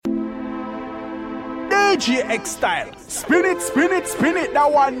AGX style. Spin it, spin it, spin it.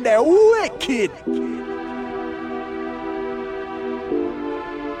 That one there, wicked.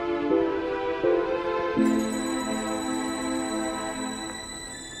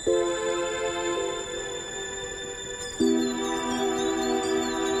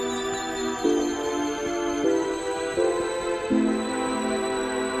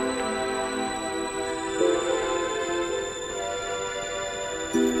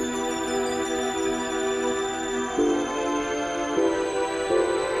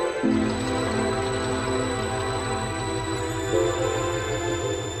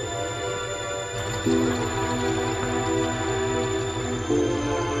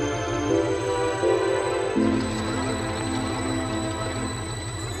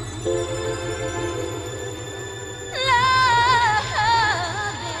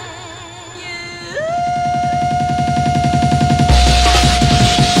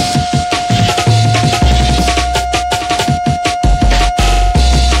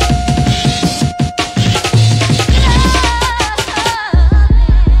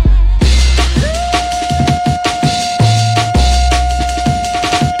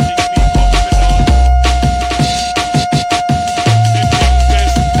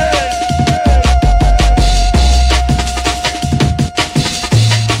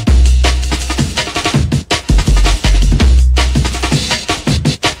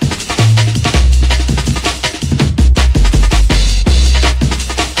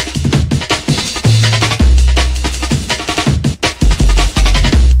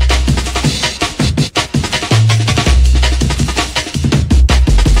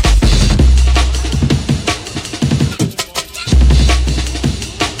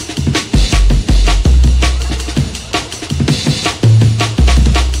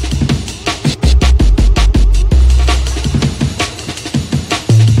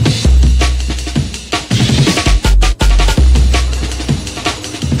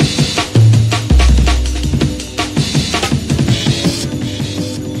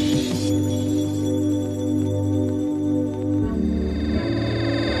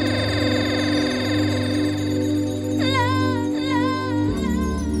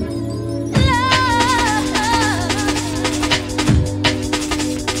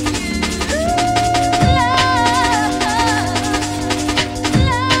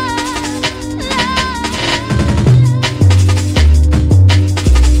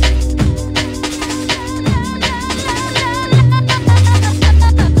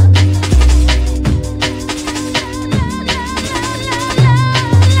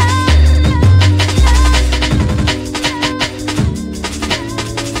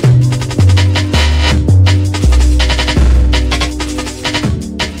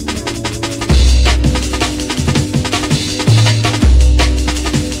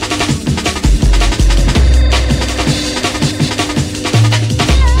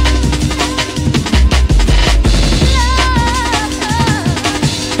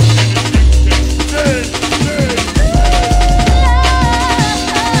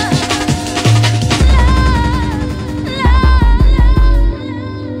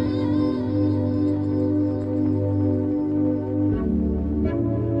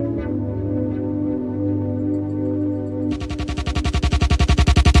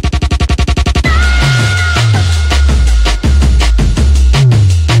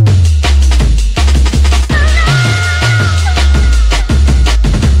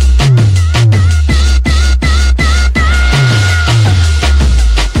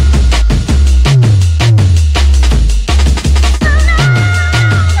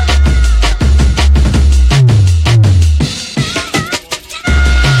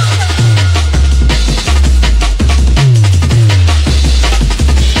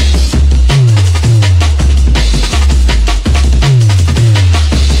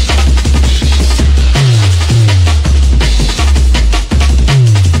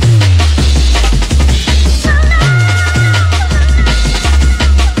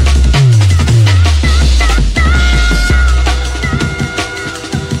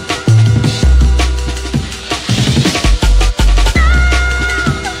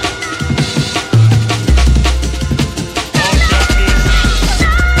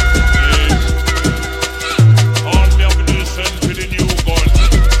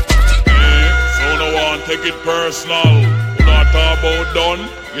 personal. You not talk about done,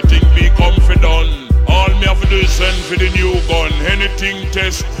 you think me confident. All me have to do is send for the new gun. Anything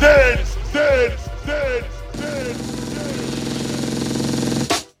test dead, dead, dead, dead, dead.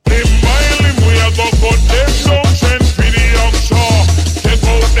 Them mile him, we a go cut them down. Send for the offshore, take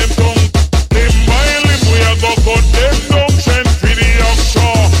out them tongue. Them mile him, we a go cut them down. Send for the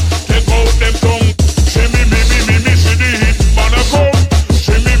offshore, take out them tongue. Them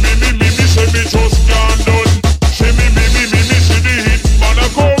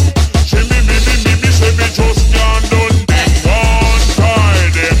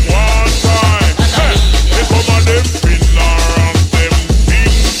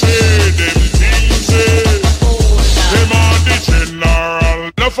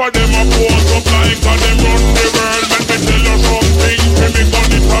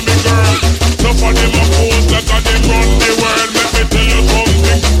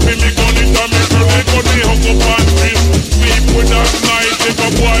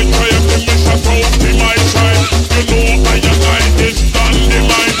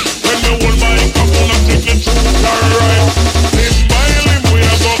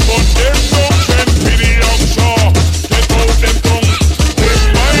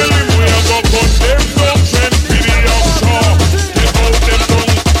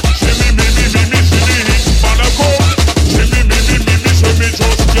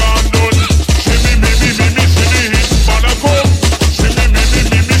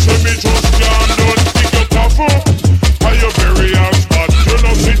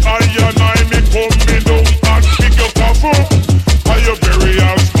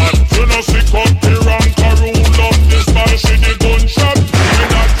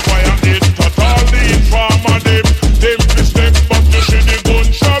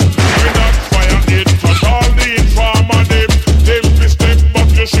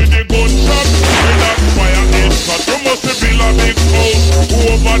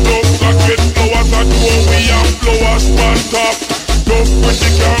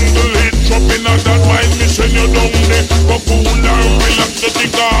jungle hit, chopping out that wine, me send you down there. Go cool down, relax, to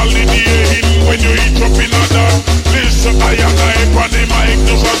think all the day in. When you hit, chopping out that, listen, I and I, on the mic,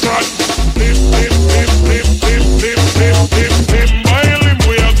 just a shot. Flip, flip, flip, flip, flip, flip, flip, flip, flip. My limb,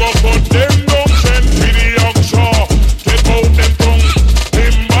 we a go cut them down, send for the youngster. Take out them tongue.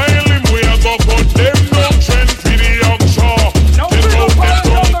 Him, my limb, we a go cut them down, send for the youngster. Take out them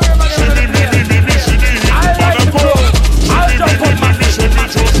tongue. See me, see the hit, man a go. See me, see me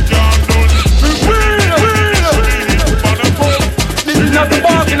just can't done. This is not the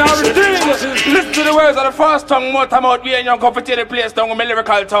bargain or the deal. Listen to the words of the first tongue. More time out, we ain't young comfort in the place tongue with my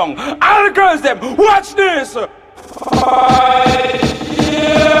lyrical tongue. All the girls them, watch this.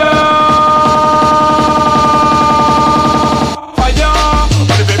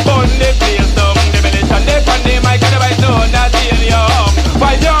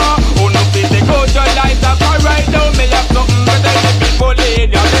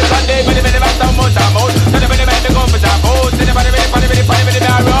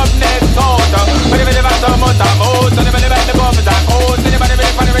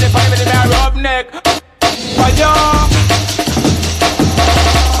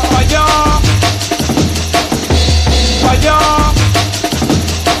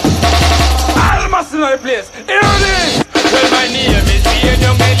 Place. Here it is. Well, my name is Ian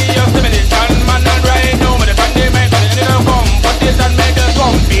Young Elliot, Demolition Man, and right now, with the pandemic, and you know, competition, make a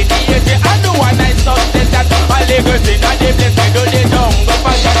compete. I do one night success that I live in a day, place, I do the jungle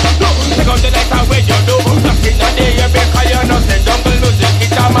fashion. Take out the light and where you do. Lock in a day, you because you know, the jungle music,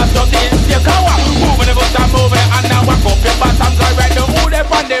 it's a master of this. You can walk, moving the boots and moving, and now walk up your bottom, cause right now, who the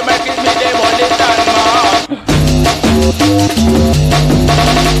pandemic is me, they want this done, man.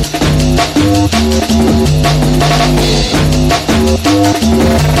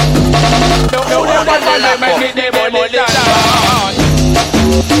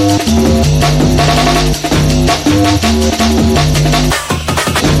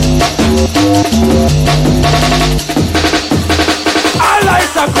 I like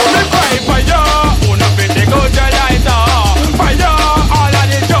to come and cry for you. Wanna be the good lighter. For you, all of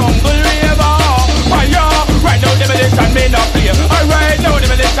the jungle river. For you, right now the militia may not play. Right now the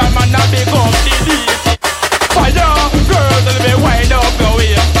militia man not become the deity. For you, girls will be wind up your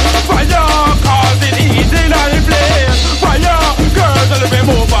way. For you, cause it easy in the place. For you, girls will be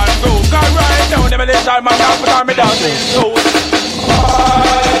move and go. Cause right now the militia man not put on me dancing shoes.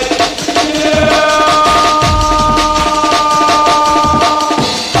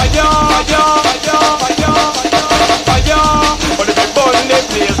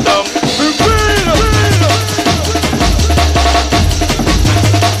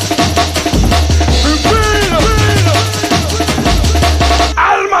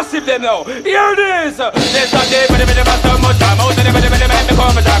 Now, here it is. There's a day for the minute of so much time out. And the minute me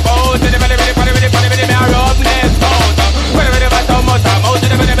come and talk out. And the minute me are up next out. For the minute of so much time out. And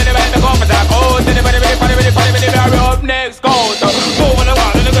the minute me come and talk out. And the minute me are up next out. Move on the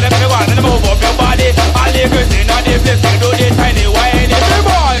wall and the wall and move up your body. All the girls in all the place can do the tiny wine. Every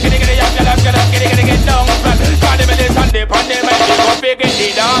ball, get down. Cause the minute and the pandemic, they go big in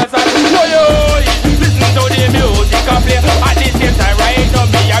the dance. Yo, listen to the music I play. At the same time, right now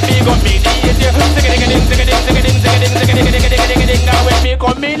me a big up me DJ. Sing-a-ding-a-ding. Now when me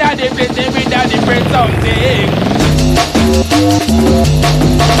come in at the place, they with a different something.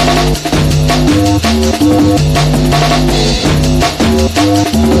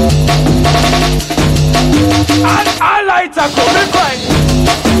 And I light a coming right.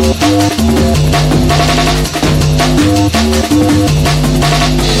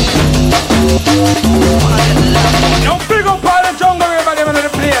 No big up all the jungle river, them in the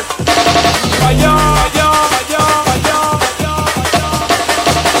place.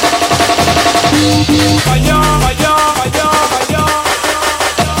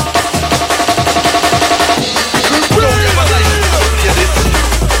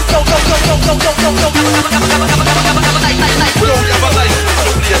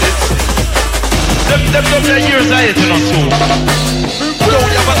 Them don't play years I hate you not so. Bro,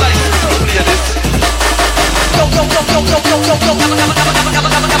 you have a license to play this.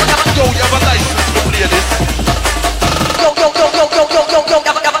 Go, you have a license to play this.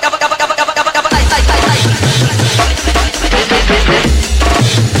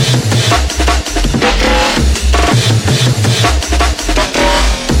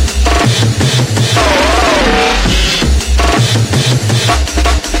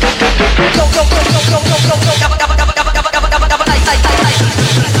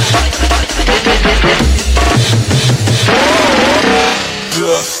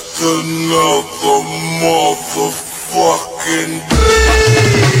 Just another motherfucking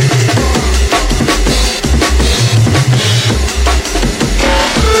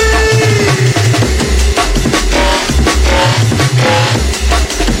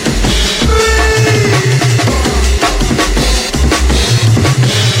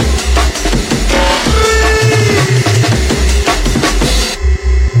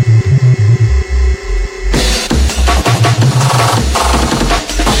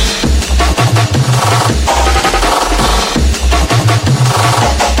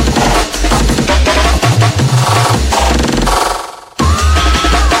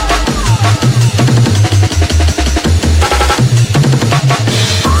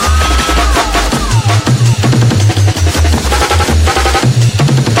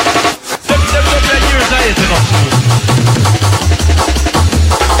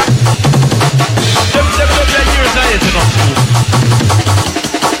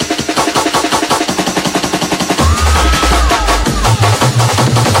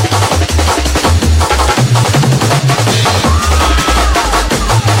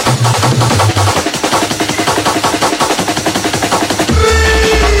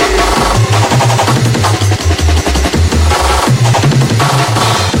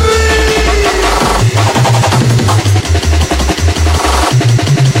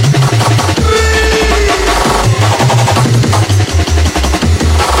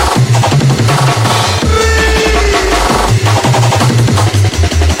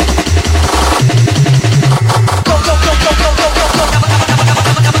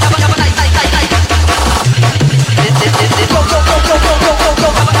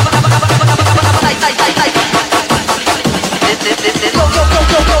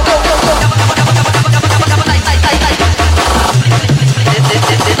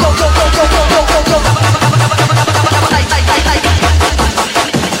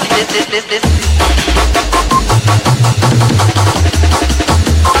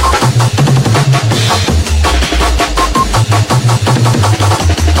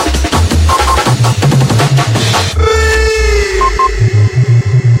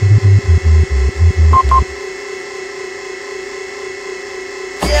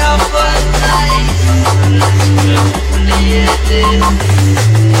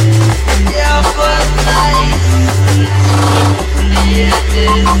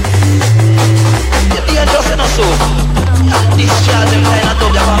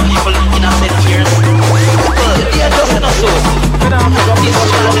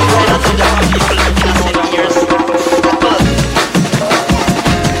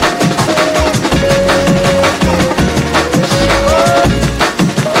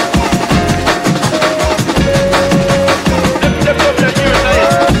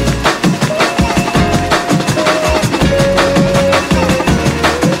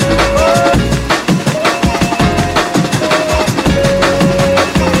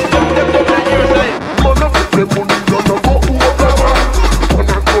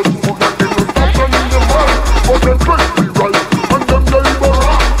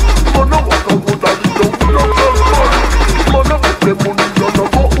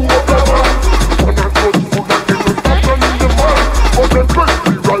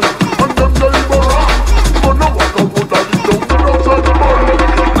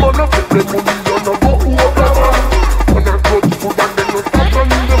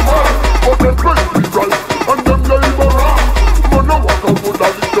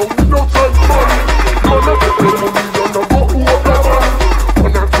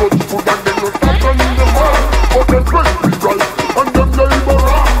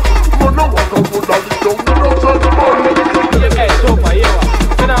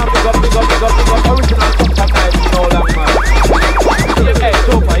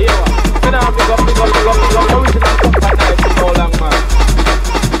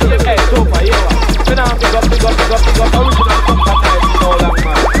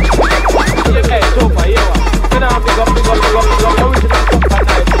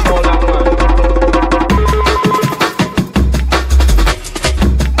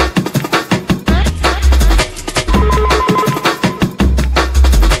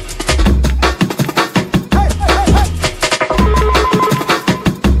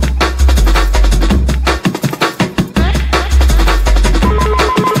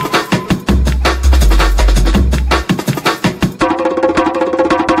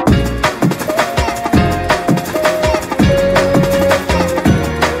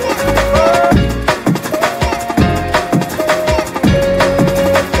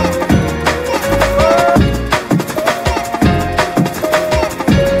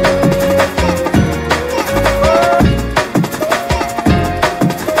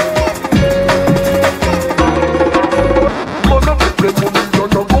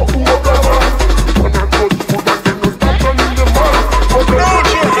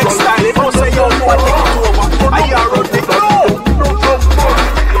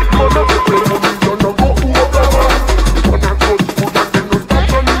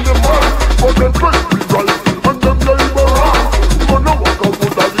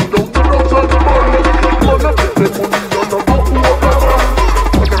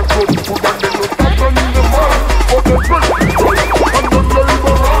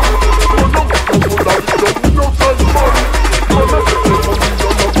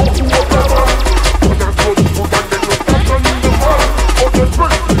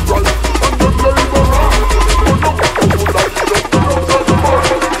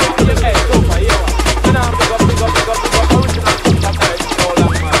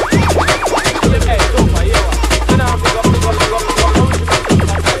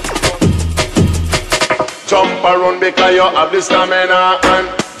because you have the stamina, and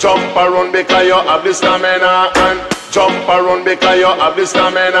jump around because you have the stamina, and jump around because you have the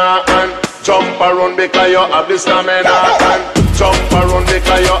stamina, and jump around because you have the stamina, and jump around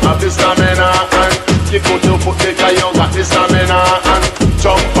because you have the stamina, and kick out your foot because you got the stamina, and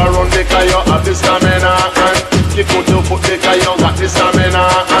jump around because you have the stamina, and kick out your foot because you got the stamina,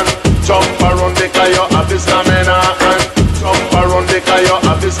 and jump around because you have the stamina, and jump around because you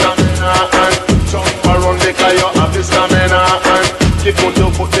have the stamina, and jump around because you have the stamina, and kick out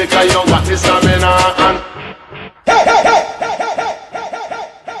your foot because you got the stamina, and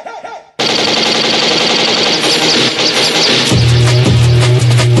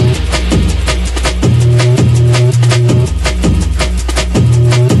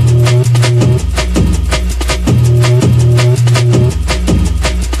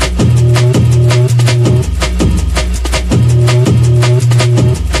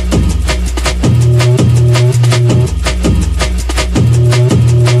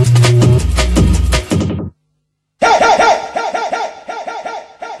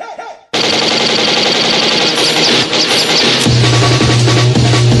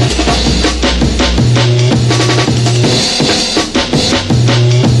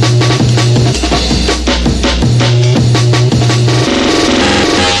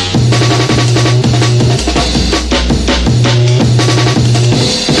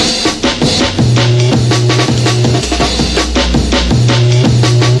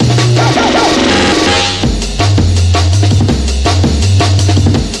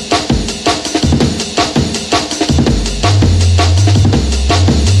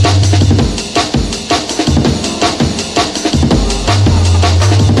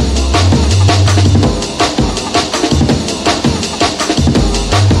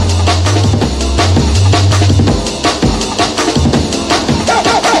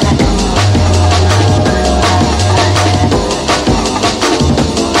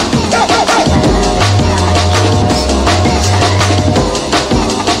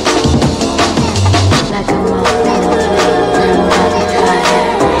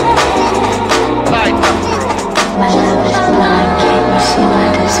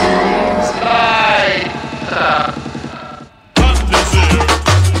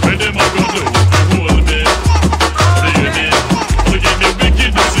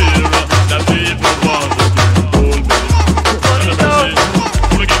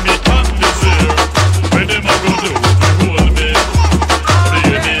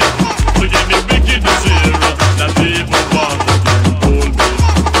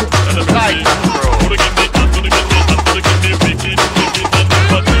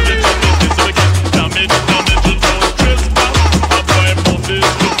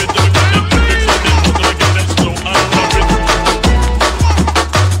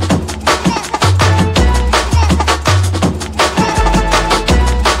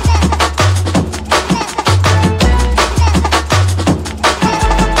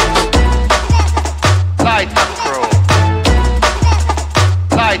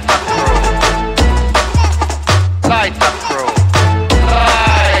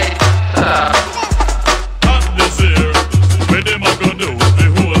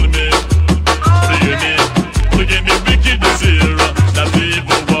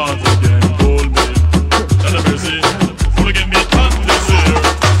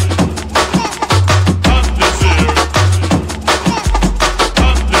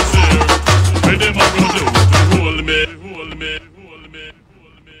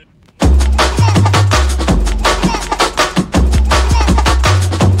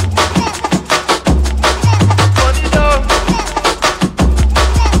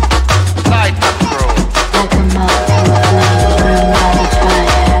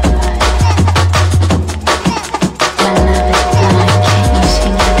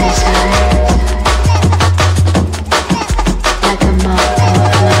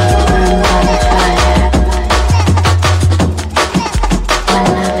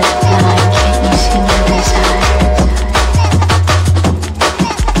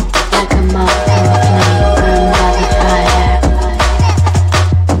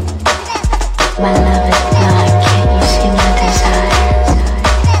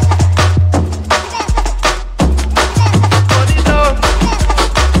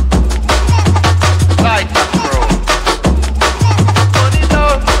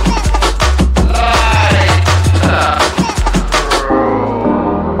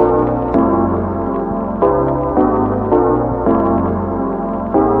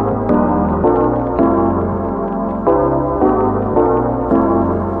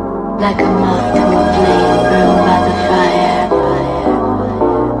like a moth to a flame burned by the fire.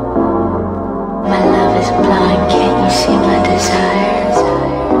 My love is blind, can't you see my desires?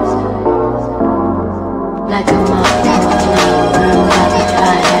 Like a moth to a flame burned by the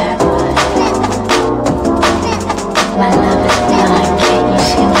fire. My love is blind, can't you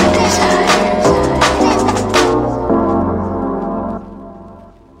see my desires?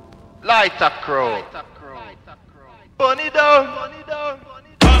 Light a crow. Bunny down.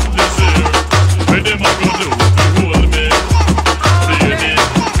 This here, where them a go do to hold me? Baby,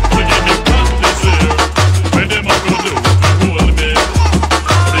 so give me back this here, where them a go do to hold me?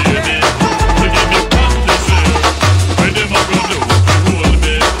 Baby, so give me back this here, where them a go do to hold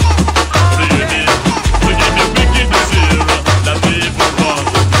me? Baby, so give me wicked this here, that people want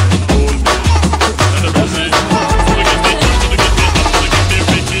to hold me. And the pussy, so give me wicked,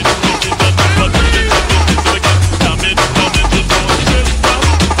 that people do this, so give damn it, just don't chase back.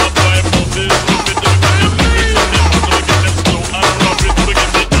 A boy must be stupid, so give me lyrics on them, so give them slow and rapid, so give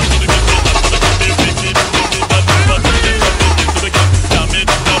me that, so give me that, so give me wicked, that people do this, so give damn it,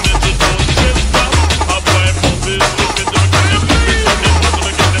 just don't chase back. A boy must be stupid, so give me lyrics on them, so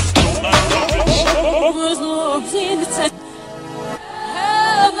give them slow and rapid. Was love in the touch.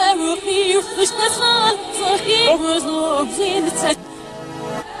 Have ever feel freshness on, so he was love in the touch.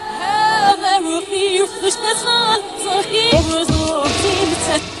 Have ever feel freshness on, so he was love in the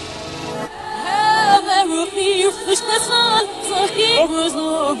touch. Have ever feel freshness on, so he was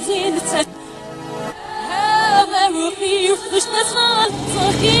love in the touch. Have ever feel freshness on, so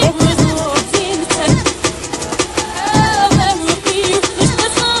he was love in the touch. Have ever feel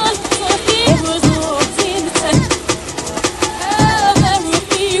freshness on, so he was love in the touch. Have ever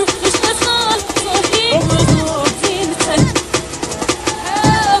feel freshness on, so he was love in the touch.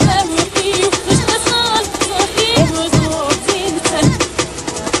 Have ever feel freshness on, so he was love in the touch.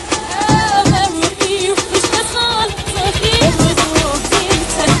 Have ever feel freshness on, so he was love in the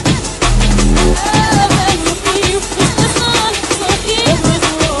touch. Have ever feel freshness on, so he was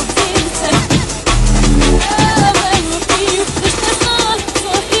love in the touch. Have ever feel freshness on,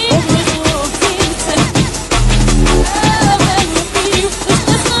 so he was love in the touch. Have ever feel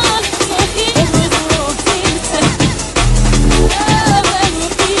freshness on, so he was love in the touch. Have ever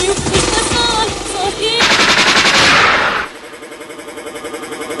feel freshness on, so he.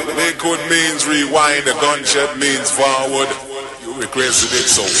 Liquid means rewind, a gunshot means forward. You requested it,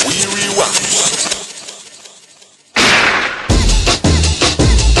 so we rewind.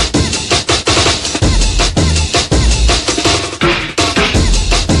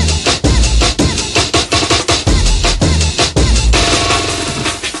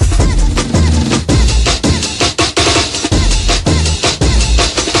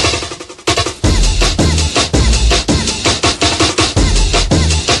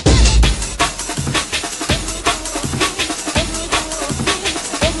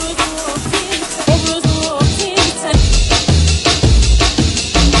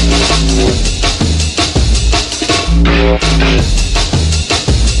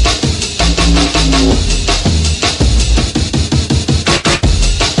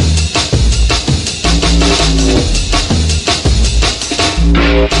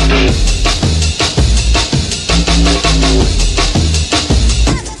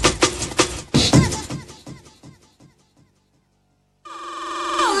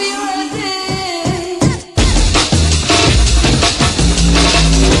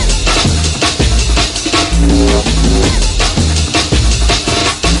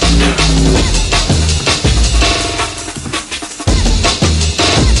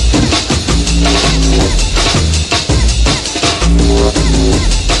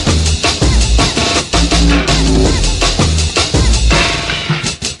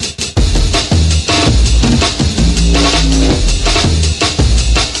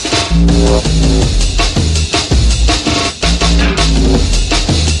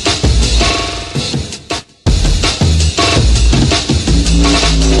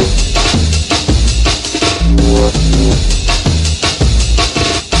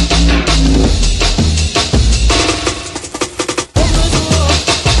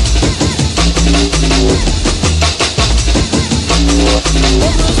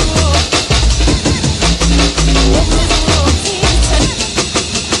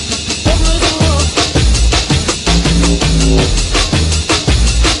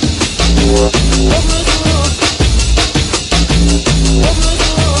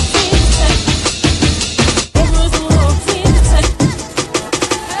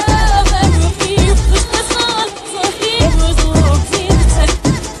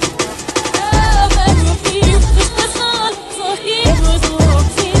 He was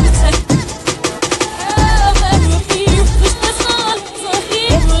love in the touch.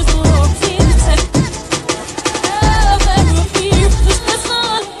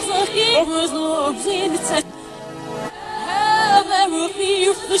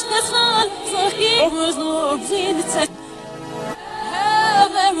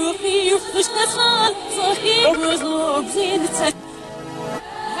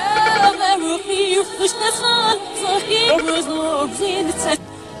 Krishna-san, so he was lost in the test.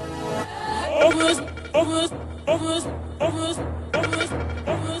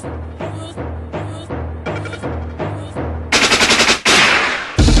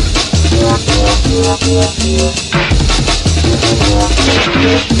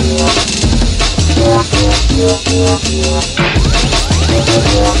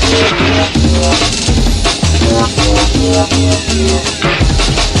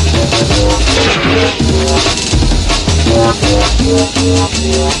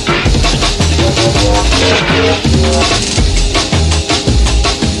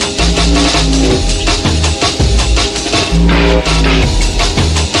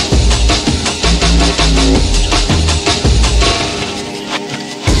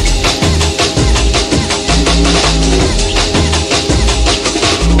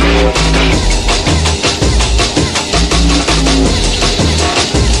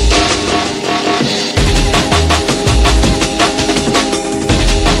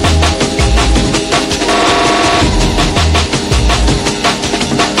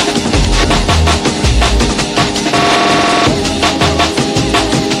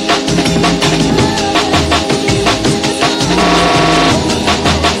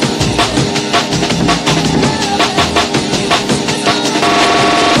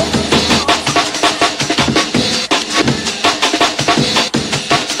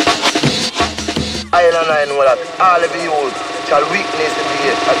 All of you shall weakness the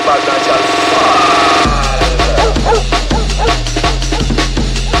day, and bad man shall fall.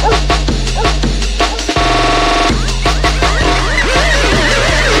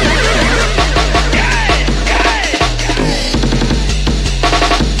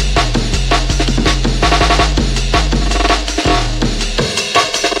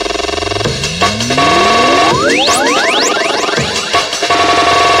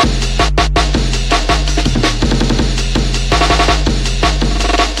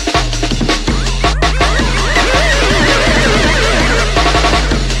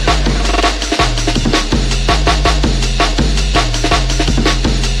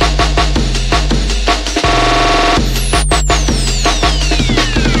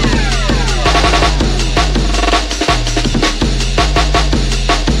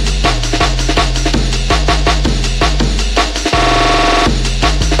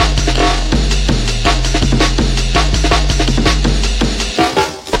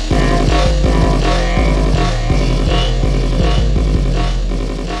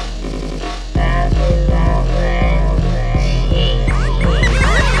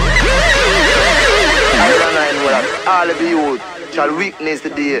 All of you shall witness the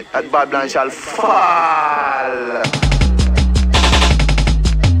day that Babylon shall fall.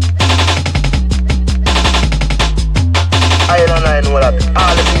 I know that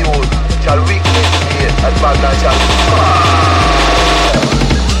all of you shall witness the day that Babylon shall fall.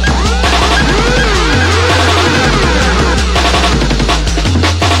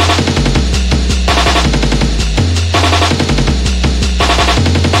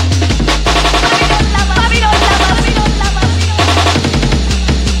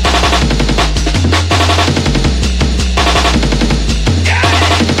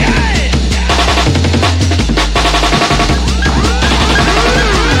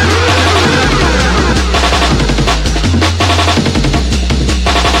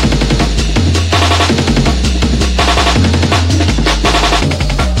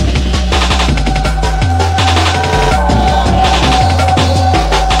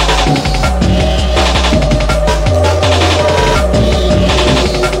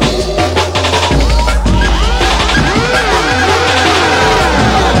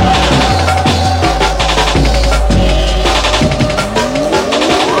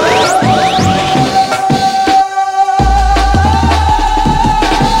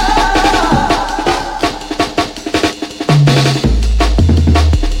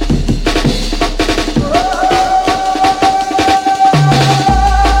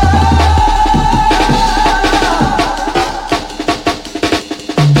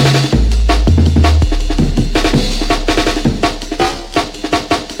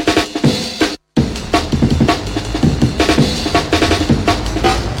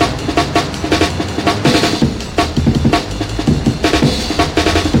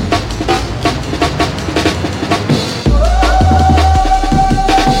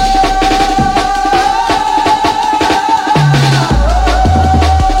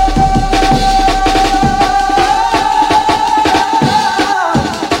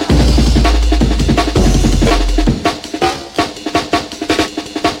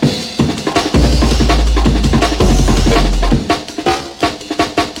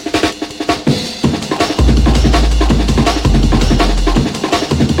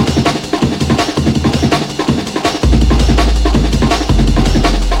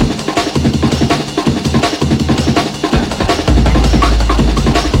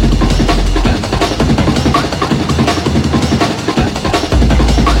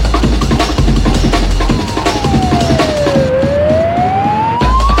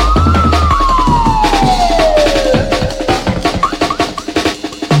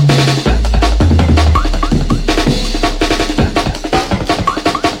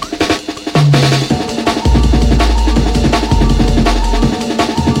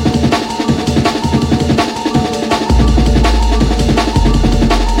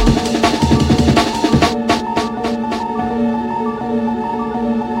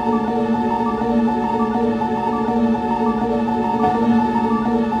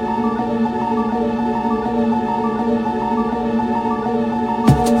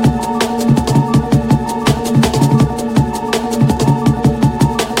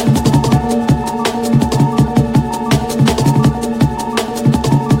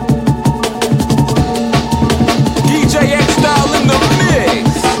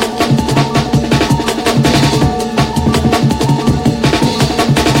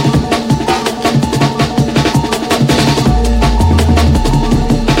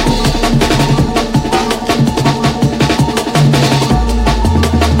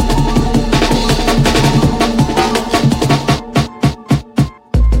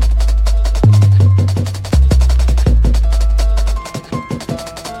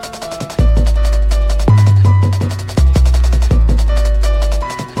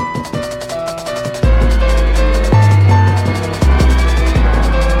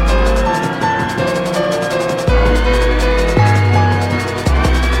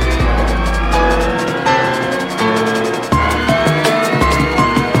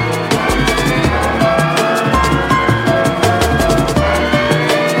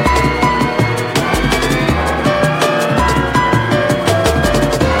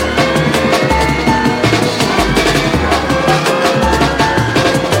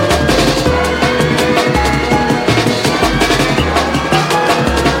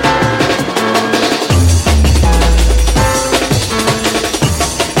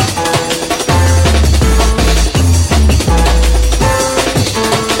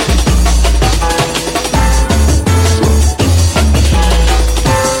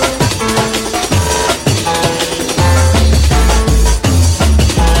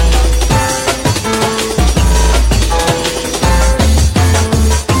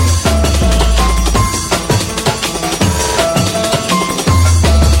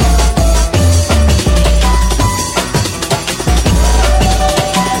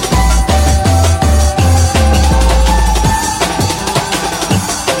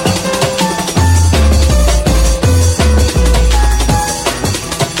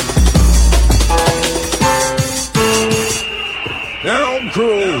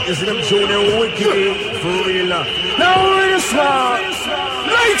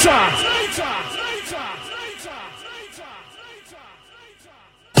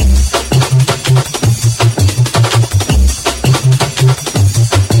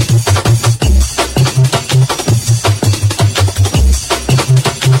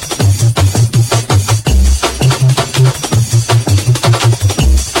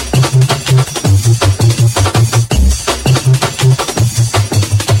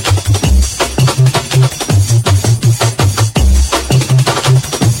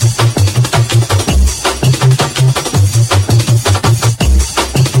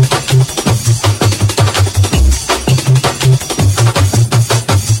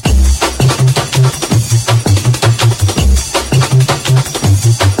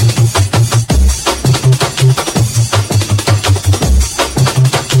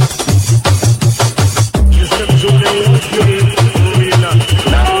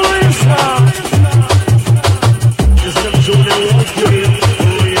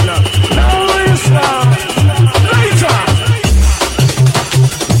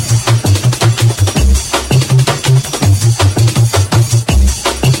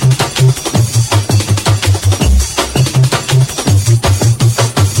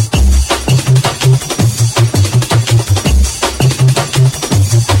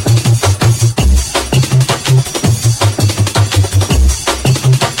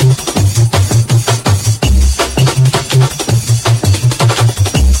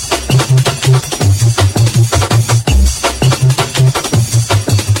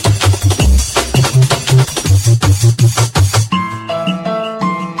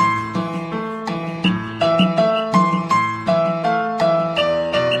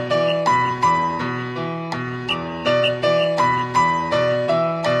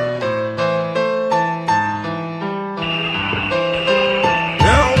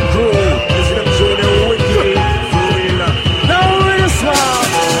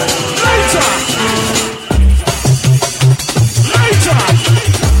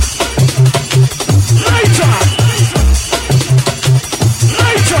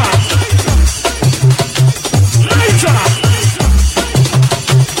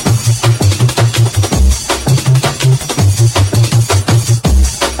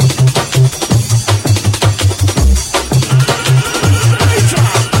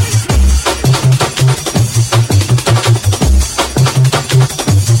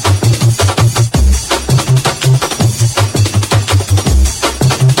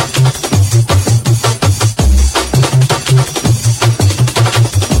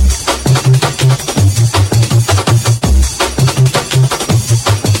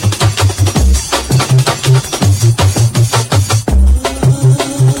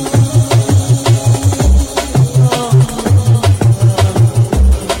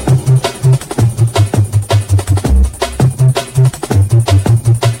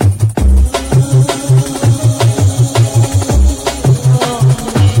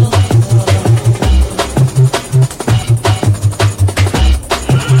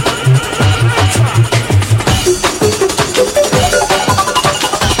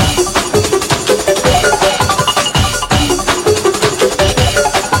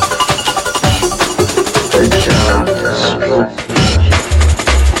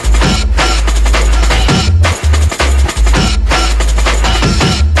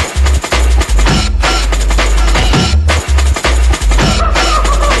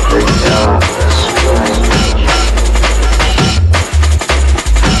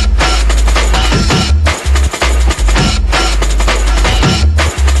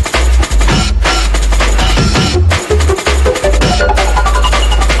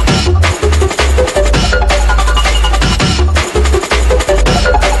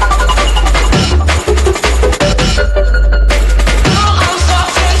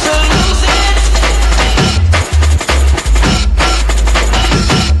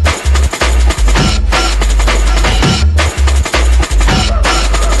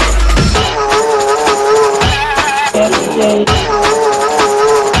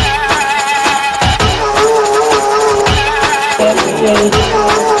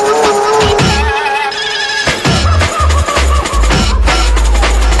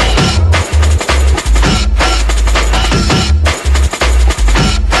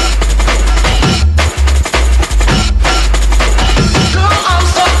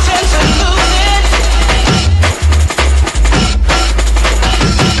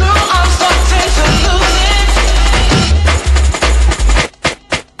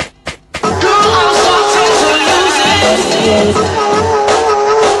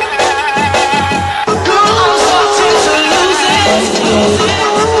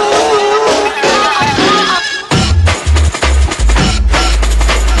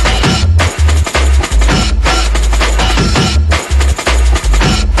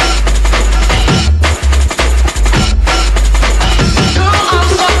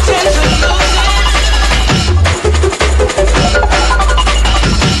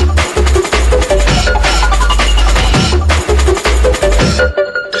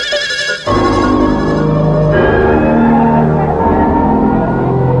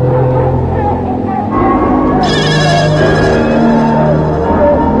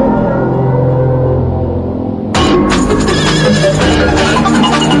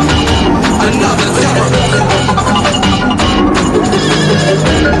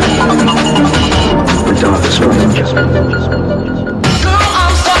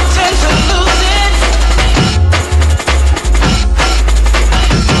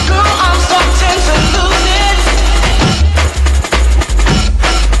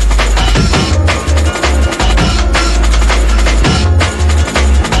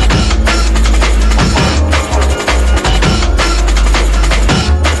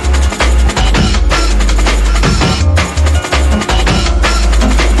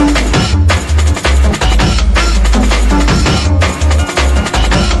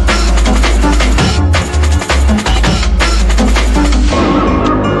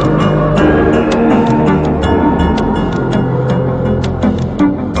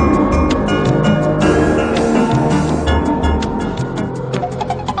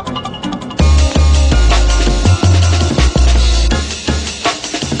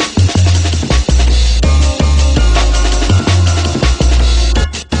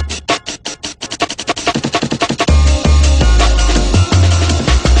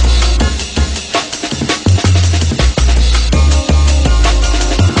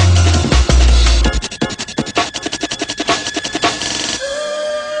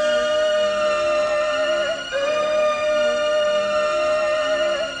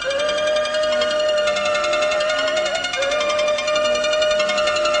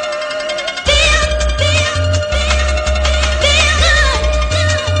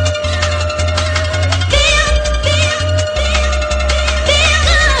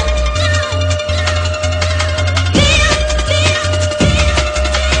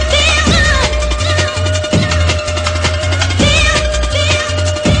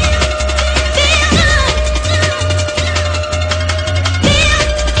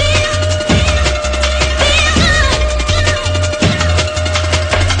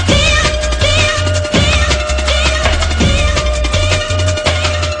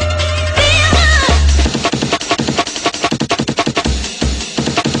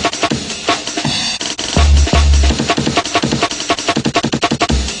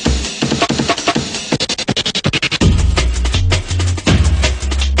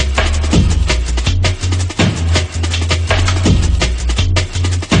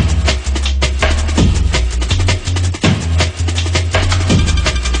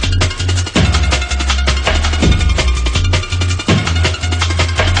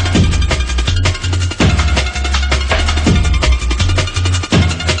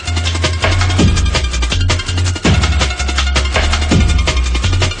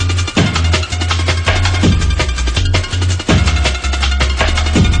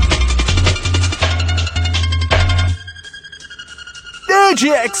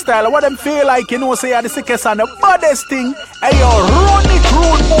 GX style. What them feel like, you know, say are the sickest and the baddest thing. Hey, yo, run it,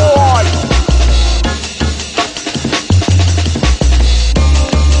 rude boy.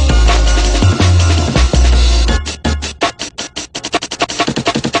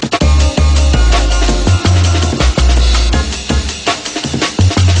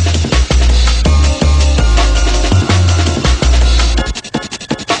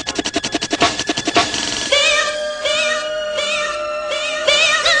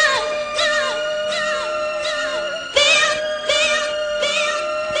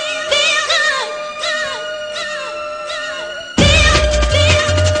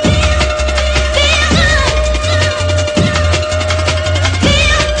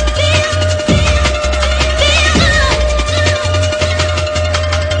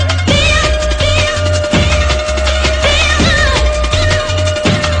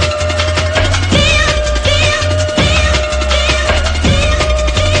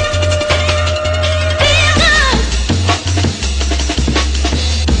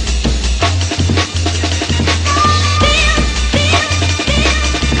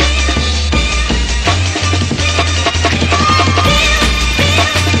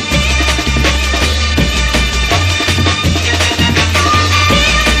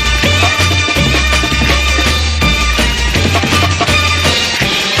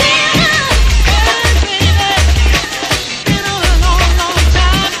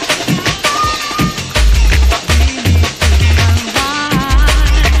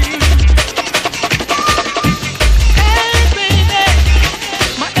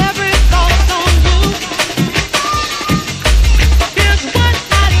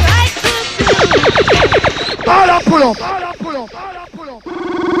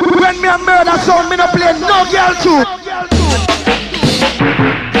 When me a murder sound, me no play no girl too.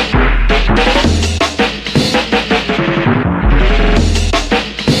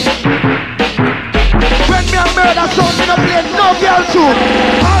 When me a murder sound, me no play no girl too.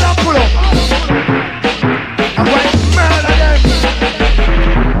 All I pull up. I'm going to murder them.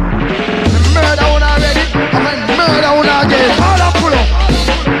 Murder one already. I'm going to murder one again. All I pull up.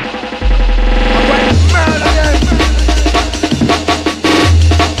 I'm going to murder them.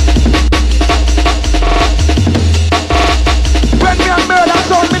 When me a murder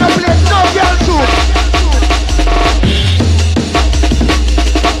sound, me no play no girl too.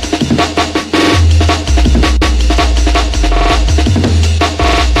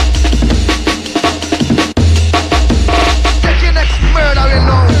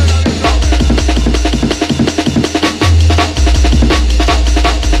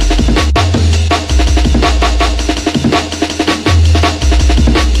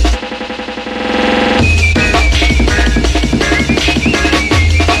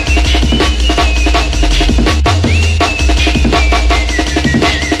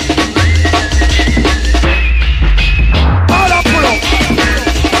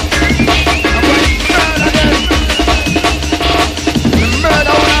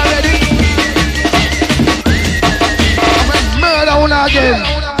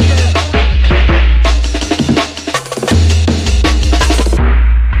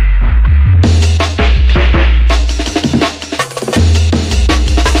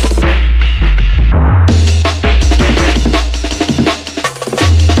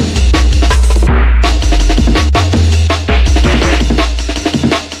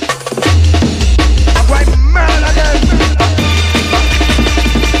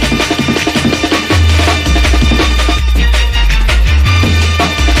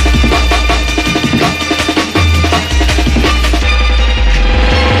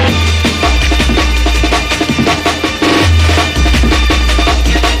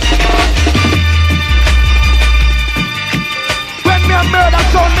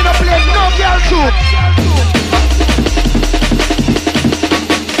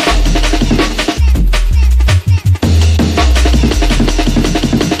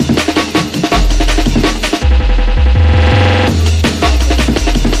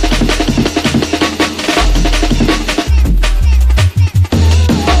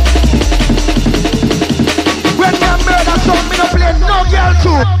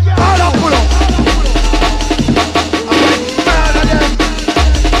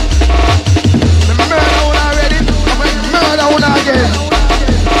 Murder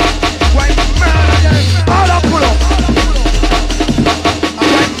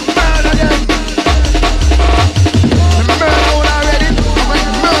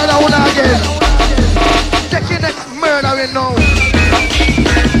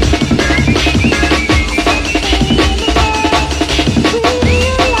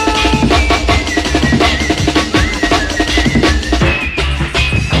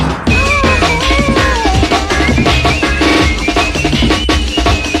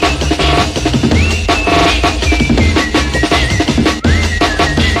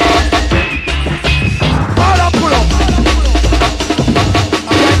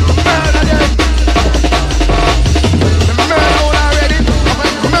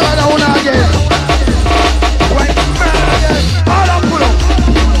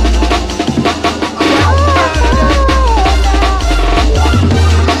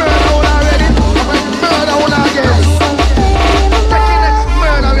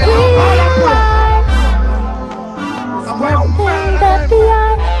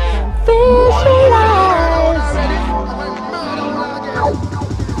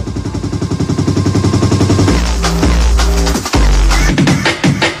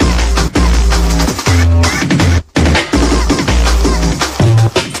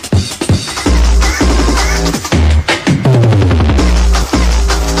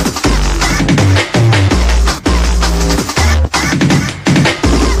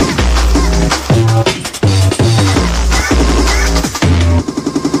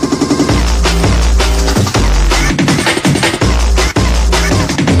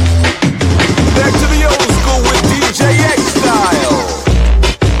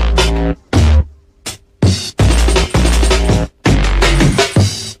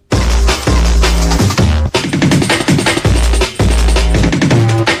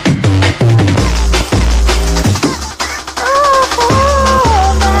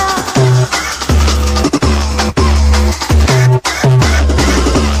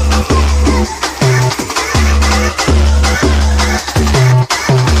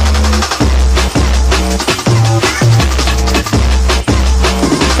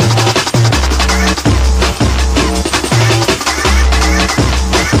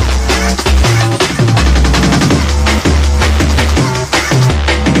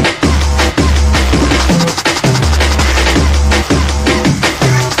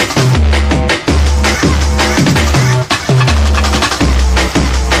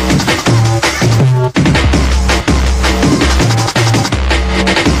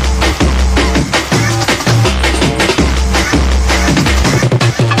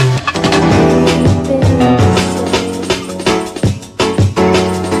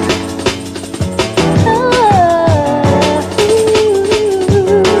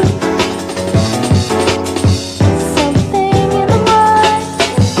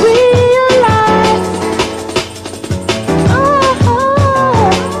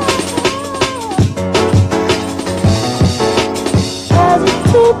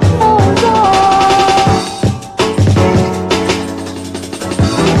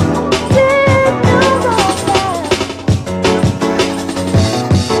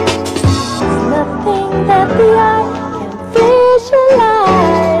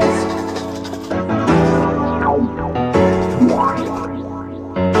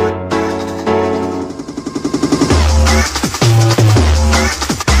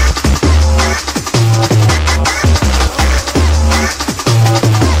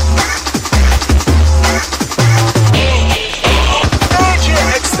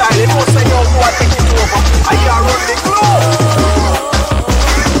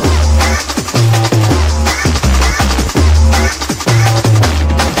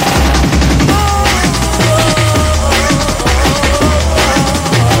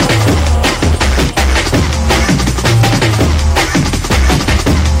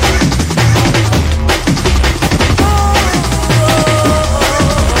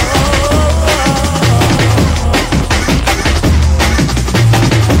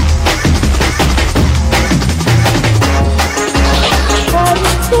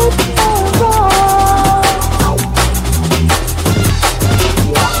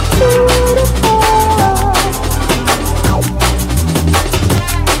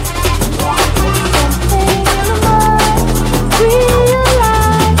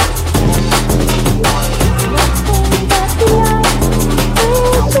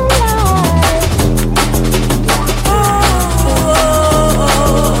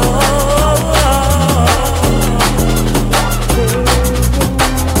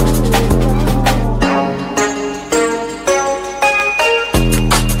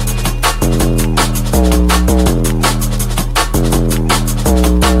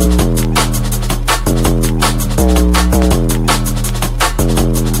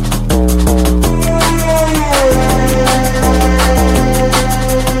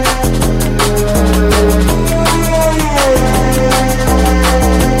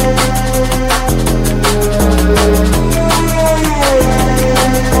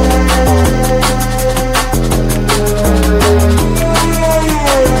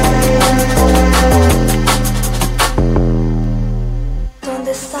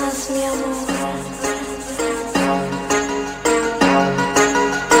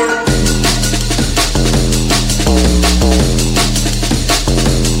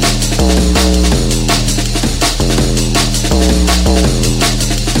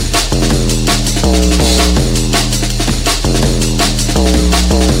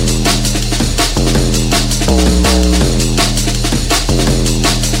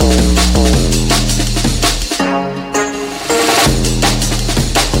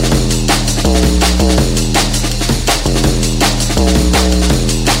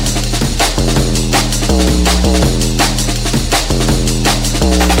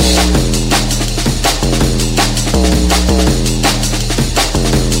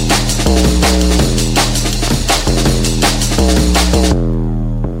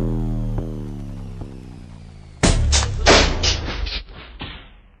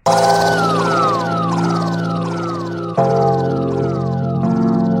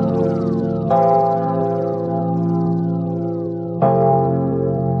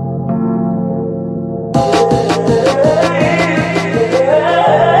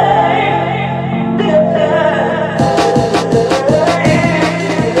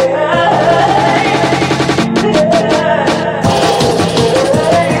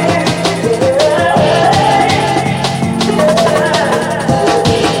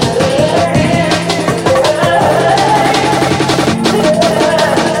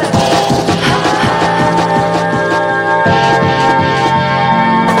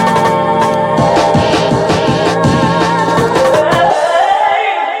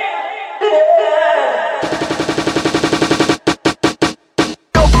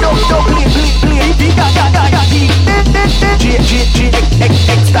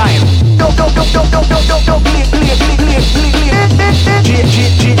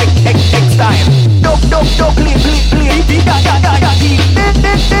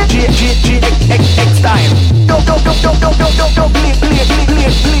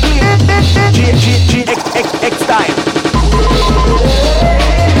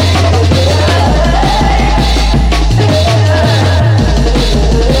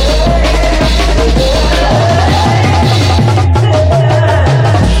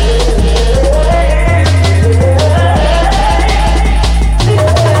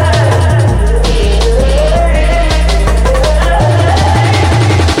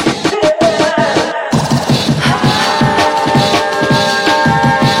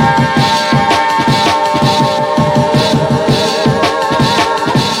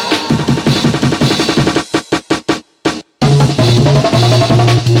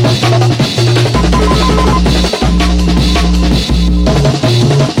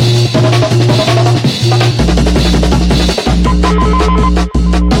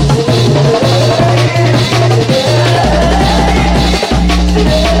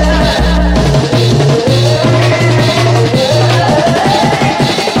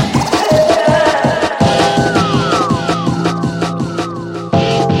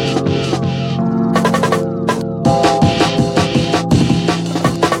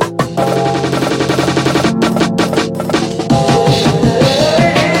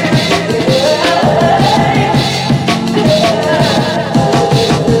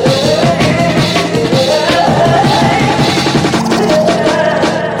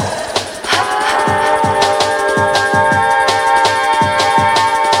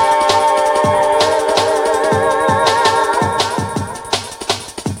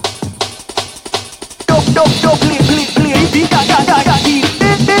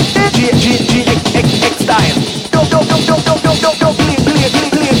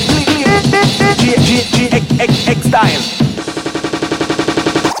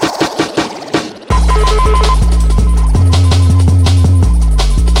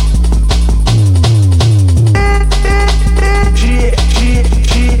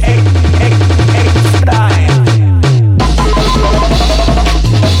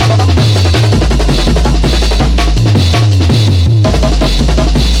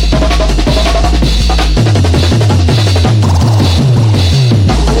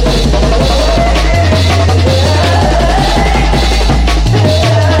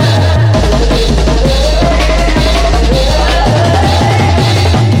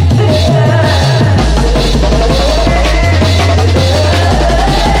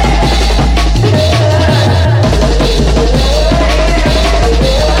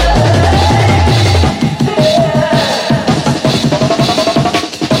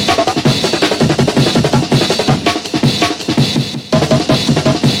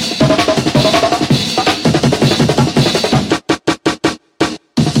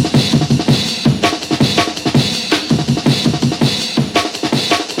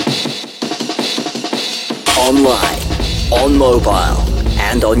online, on mobile,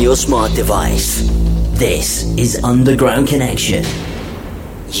 and on your smart device. This is Underground Connection,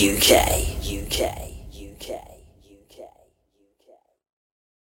 UK.